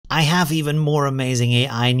I have even more amazing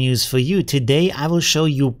AI news for you. Today I will show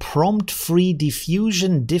you prompt-free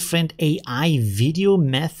diffusion, different AI video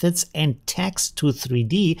methods, and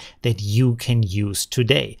text-to-3D that you can use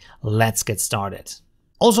today. Let's get started.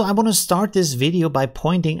 Also, I want to start this video by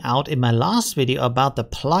pointing out in my last video about the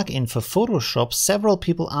plugin for Photoshop. Several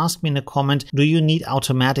people asked me in a comment, do you need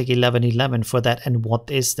automatic 1111 for that and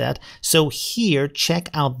what is that? So here, check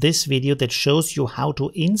out this video that shows you how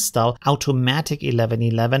to install automatic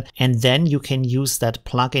 1111 and then you can use that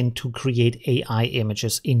plugin to create AI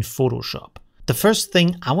images in Photoshop. The first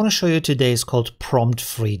thing I want to show you today is called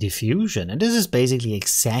prompt-free diffusion, and this is basically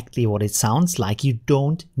exactly what it sounds like. You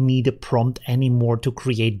don't need a prompt anymore to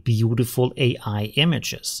create beautiful AI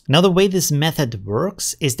images. Now, the way this method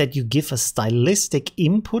works is that you give a stylistic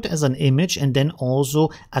input as an image and then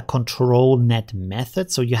also a control net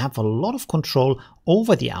method, so you have a lot of control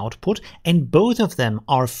over the output, and both of them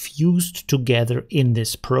are fused together in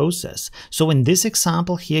this process. So in this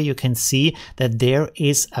example here, you can see that there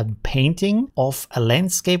is a painting of a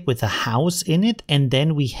landscape with a house in it, and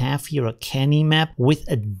then we have here a canny map with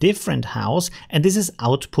a different house, and this is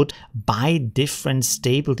output by different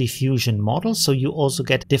stable diffusion models. So you also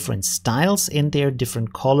get different styles in there,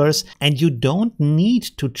 different colors, and you don't need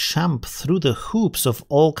to jump through the hoops of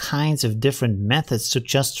all kinds of different methods to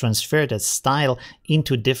just transfer that style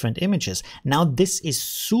into different images. Now, this is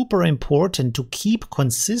super important to keep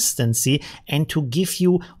consistency and to give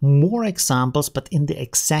you more examples, but in the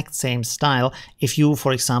exact same style. If you,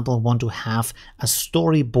 for example, want to have a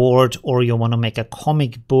storyboard or you want to make a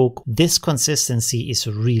comic book, this consistency is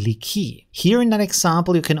really key. Here in that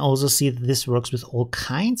example, you can also see that this works with all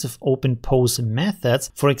kinds of open pose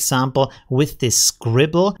methods. For example, with this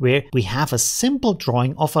scribble, where we have a simple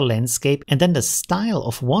drawing of a landscape and then the style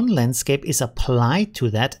of one landscape is applied to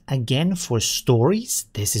that. Again, for stories,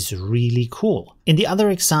 this is really cool. In the other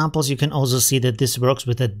examples, you can also see that this works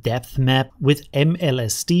with a depth map with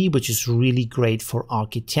MLSD, which is really great for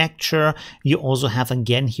architecture. You also have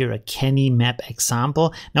again here a canny map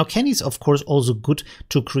example. Now, canny is of course also good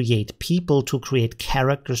to create people, to create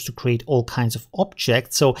characters, to create all kinds of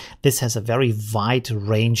objects. So this has a very wide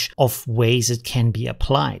range of ways it can be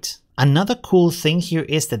applied. Another cool thing here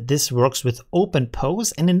is that this works with open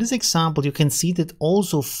pose, and in this example you can see that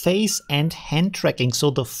also face and hand tracking, so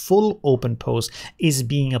the full open pose is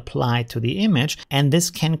being applied to the image, and this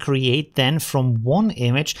can create then from one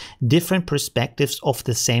image different perspectives of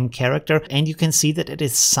the same character, and you can see that it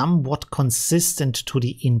is somewhat consistent to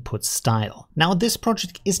the input style. Now, this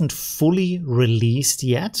project isn't fully released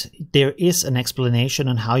yet. There is an explanation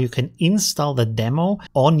on how you can install the demo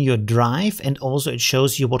on your drive, and also it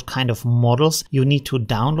shows you what kind of models you need to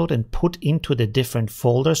download and put into the different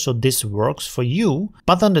folders, so this works for you.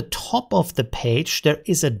 But on the top of the page there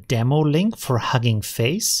is a demo link for Hugging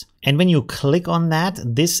Face. And when you click on that,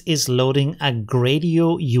 this is loading a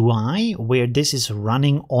Gradio UI where this is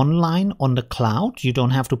running online on the cloud. You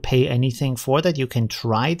don't have to pay anything for that. You can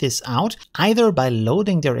try this out either by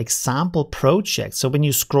loading their example project. So when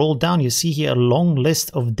you scroll down, you see here a long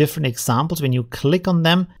list of different examples. When you click on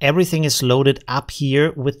them, everything is loaded up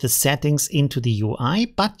here with the settings into the UI.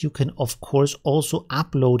 But you can of course also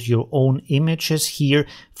upload your own images here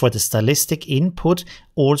for the stylistic input,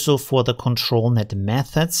 also for the control net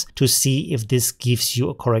methods, to see if this gives you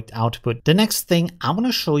a correct output. The next thing I want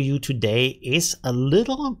to show you today is a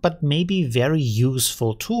little but maybe very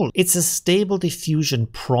useful tool. It's a stable diffusion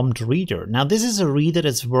prompt reader. Now, this is a reader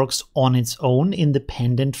that works on its own,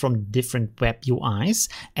 independent from different web UIs,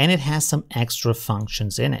 and it has some extra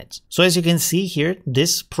functions in it. So as you can see here,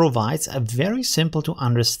 this provides a very simple to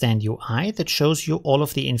understand UI that shows you all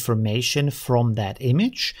of the information from that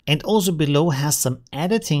image, and also below has some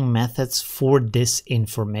editing methods for this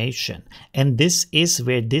information. And this is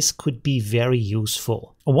where this could be very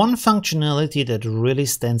useful. One functionality that really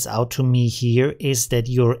stands out to me here is that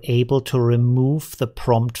you're able to remove the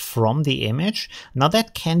prompt from the image. Now,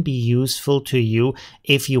 that can be useful to you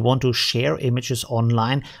if you want to share images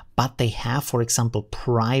online, but they have, for example,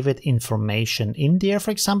 private information in there.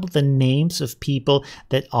 For example, the names of people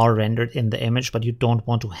that are rendered in the image, but you don't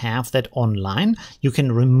want to have that online. You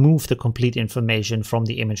can remove the complete information from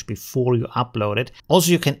the image before you upload it.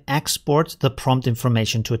 Also, you can export the prompt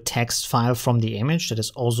information to a text file from the image. That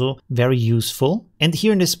is also very useful. And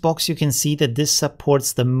here in this box, you can see that this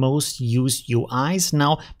supports the most used UIs.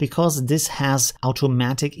 Now, because this has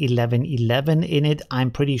automatic 1111 in it,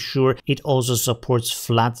 I'm pretty sure it also supports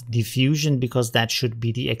flat Diffusion because that should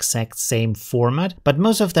be the exact same format, but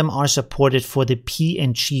most of them are supported for the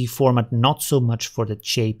PNG format, not so much for the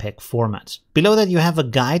JPEG format. Below that you have a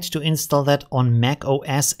guide to install that on Mac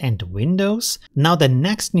OS and Windows. Now the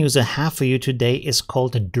next news I have for you today is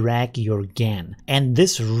called Drag Your GAN, and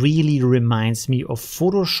this really reminds me of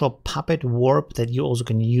Photoshop Puppet Warp that you also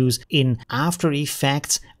can use in After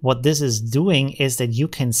Effects. What this is doing is that you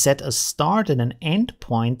can set a start and an end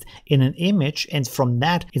point in an image, and from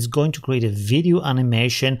that it's going to create a video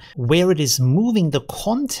animation where it is moving the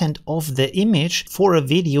content of the image for a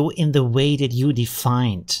video in the way that you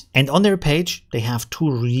defined. And on their page they have two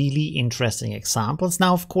really interesting examples.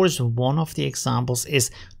 Now of course one of the examples is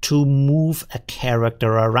to move a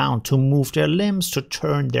character around, to move their limbs, to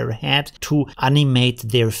turn their head, to animate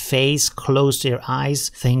their face, close their eyes,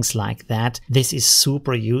 things like that. This is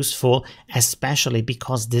super useful, especially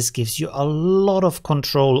because this gives you a lot of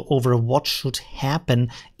control over what should happen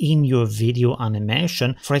in your video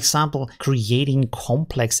animation. For example, creating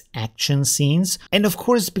complex action scenes. And of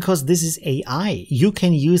course, because this is AI, you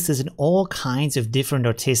can use this in all kinds of different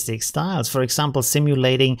artistic styles. For example,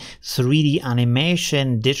 simulating 3D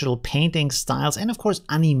animation, digital painting styles, and of course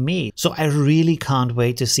animate. So I really can't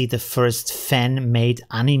wait to see the first fan-made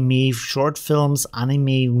anime short films,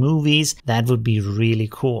 anime movies. That would be really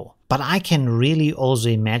cool. But I can really also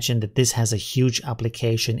imagine that this has a huge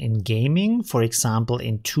application in gaming, for example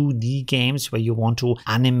in 2D games where you want to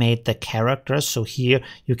animate the characters. So here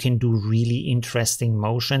you can do really interesting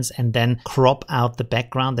motions and then crop out the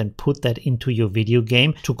background and put that into your video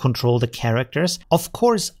game to control the characters. Of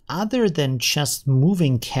course, other than just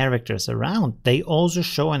moving characters around, they also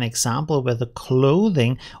show an example where the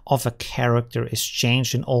clothing of a character is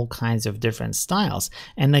changed in all kinds of different styles.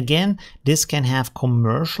 And again, this can have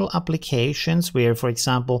commercial applications where, for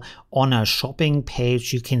example, on a shopping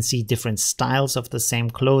page you can see different styles of the same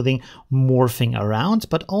clothing morphing around,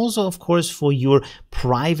 but also of course for your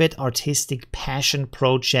private artistic passion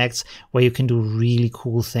projects where you can do really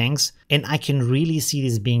cool things. And I can really see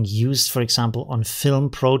this being used, for example, on film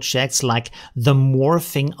projects like the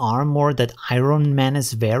morphing armor that Iron Man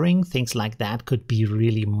is wearing. Things like that could be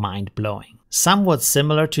really mind-blowing. Somewhat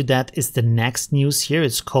similar to that is the next news here.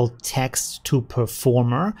 It's called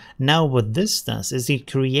Text-to-Performer. Now what this does is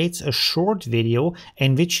it creates a short video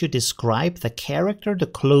in which you describe the character, the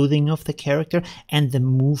clothing of the character, and the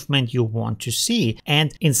movement you want to see.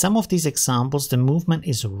 And in some of these examples, the movement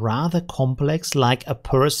is rather complex, like a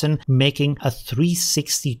person making a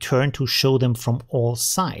 360 turn to show them from all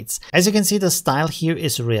sides. As you can see, the style here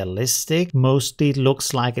is realistic. Mostly it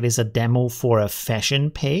looks like it is a demo for a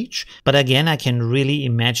fashion page. But again, I can really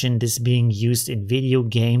imagine this being used in video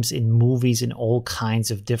games, in movies, in all kinds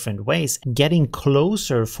of different ways, getting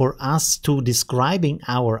closer for us to describing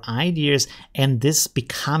our ideas and this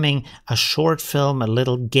becoming a short film, a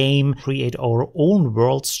little game, create our own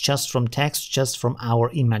worlds just from text, just from our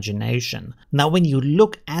imagination. Now, when you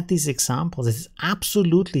look at these examples, it's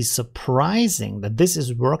absolutely surprising that this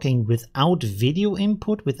is working without video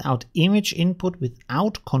input, without image input,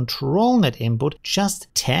 without controlnet input, just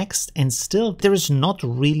text, and still there is not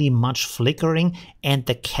really much flickering, and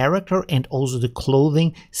the character and also the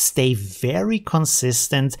clothing stay very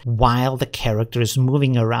consistent while the character is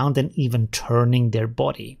moving around and even turning their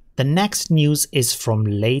body. The next news is from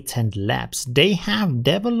Latent Labs. They have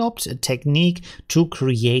developed a technique to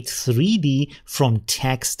create 3D from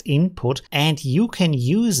text input, and you can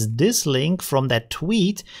use this link from that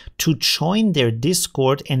tweet to join their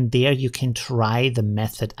Discord, and there you can try the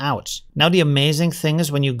method out. Now the amazing thing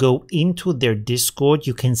is when you go into their Discord,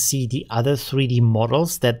 you can see the other 3D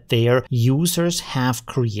models that their users have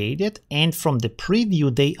created, and from the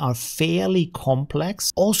preview they are fairly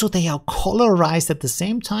complex. Also they are colorized at the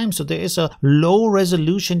same time, so there is a low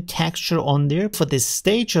resolution texture on there for this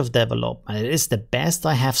stage of development. It is the best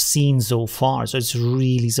I have seen so far, so it's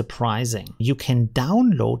really surprising. You can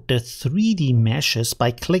download the 3D meshes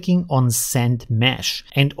by clicking on Send Mesh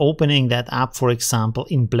and opening that up, for example,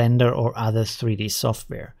 in Blender or other 3D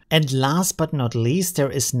software. And last but not least,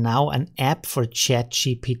 there is now an app for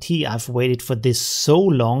ChatGPT. I've waited for this so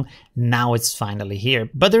long, now it's finally here.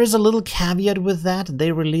 But there is a little caveat with that.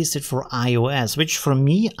 They released it for iOS, which for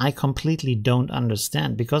me, I completely don't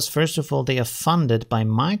understand. Because first of all, they are funded by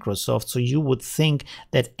Microsoft, so you would think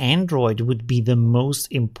that Android would be the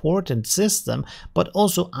most important system, but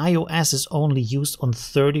also iOS is only used on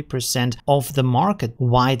 30% of the market,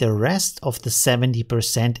 while the rest of the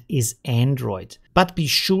 70% is Android. But be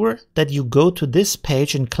sure that you go to this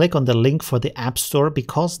page and click on the link for the App Store,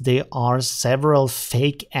 because there are several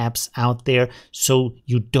fake apps out there, so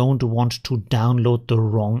you don't want to download the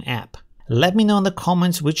wrong app. Let me know in the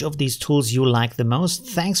comments which of these tools you like the most.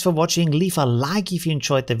 Thanks for watching. Leave a like if you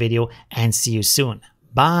enjoyed the video and see you soon.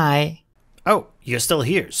 Bye. Oh, you're still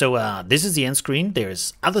here. So this is the end screen.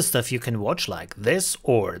 There's other stuff you can watch like this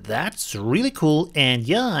or that. It's really cool. And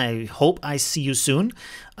yeah, I hope I see you soon.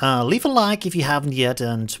 Leave a like if you haven't yet.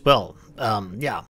 And well, yeah,